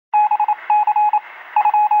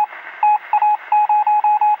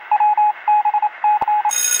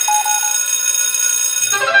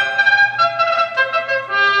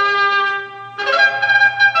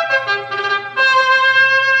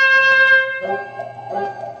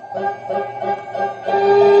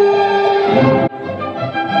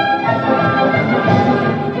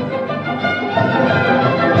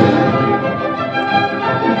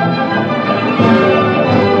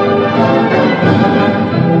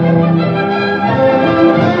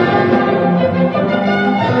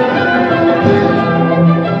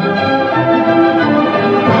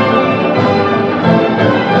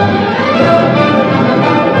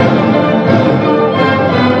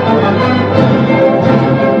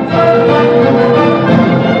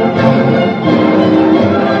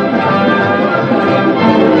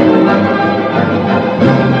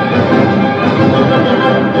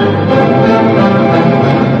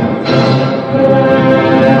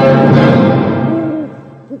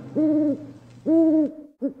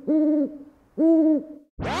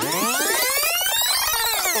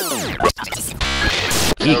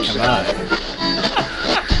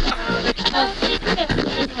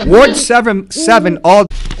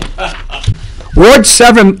Ward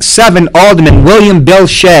 7 Alderman William Bill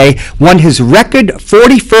Shea won his record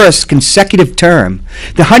 41st consecutive term.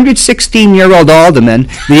 The 116-year-old alderman,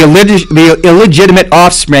 the illegitimate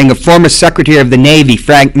offspring of former Secretary of the Navy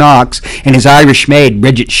Frank Knox and his Irish maid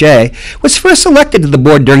Bridget Shea, was first elected to the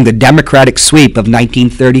board during the Democratic sweep of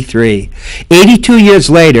 1933. 82 years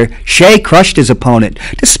later, Shea crushed his opponent,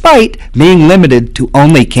 despite being limited to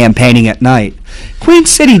only campaigning at night. Queen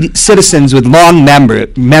City citizens with long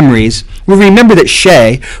memories will remember that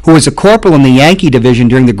Shea, who was a corporal in the Yankee Division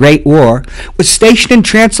during the Great War, was stationed in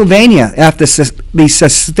Transylvania after the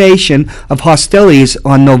cessation of hostilities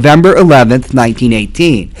on November 11,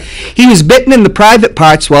 1918. He was bitten in the private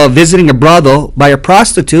parts while visiting a brothel by a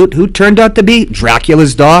prostitute who turned out to be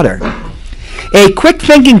Dracula's daughter. A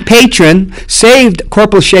quick-thinking patron saved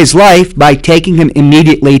Corporal Shea's life by taking him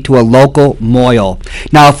immediately to a local mohel.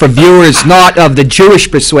 Now, for viewers not of the Jewish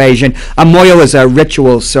persuasion, a mohel is a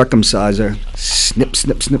ritual circumciser. Snip,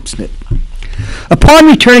 snip, snip, snip. Upon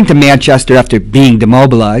returning to Manchester after being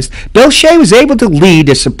demobilized, Bill Shea was able to lead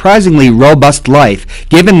a surprisingly robust life,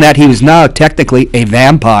 given that he was now technically a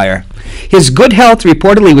vampire. His good health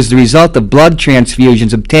reportedly was the result of blood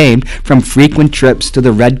transfusions obtained from frequent trips to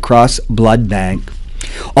the Red Cross blood bank.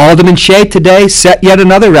 Alderman Shea today set yet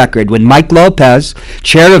another record when Mike Lopez,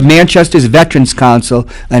 chair of Manchester's Veterans Council,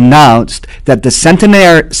 announced that the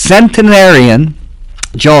centenarian,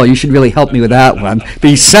 Joel, you should really help me with that one,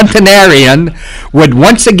 the centenarian would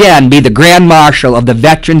once again be the Grand Marshal of the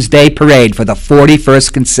Veterans Day Parade for the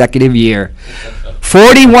 41st consecutive year.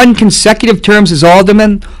 41 consecutive terms as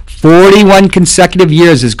alderman, 41 consecutive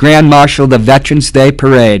years as Grand Marshal of the Veterans Day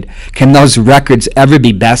Parade. Can those records ever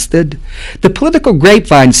be bested? The political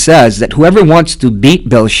grapevine says that whoever wants to beat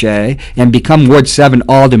Bill Shea and become Ward 7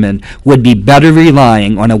 alderman would be better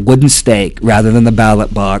relying on a wooden stake rather than the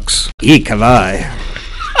ballot box. Eek, have I.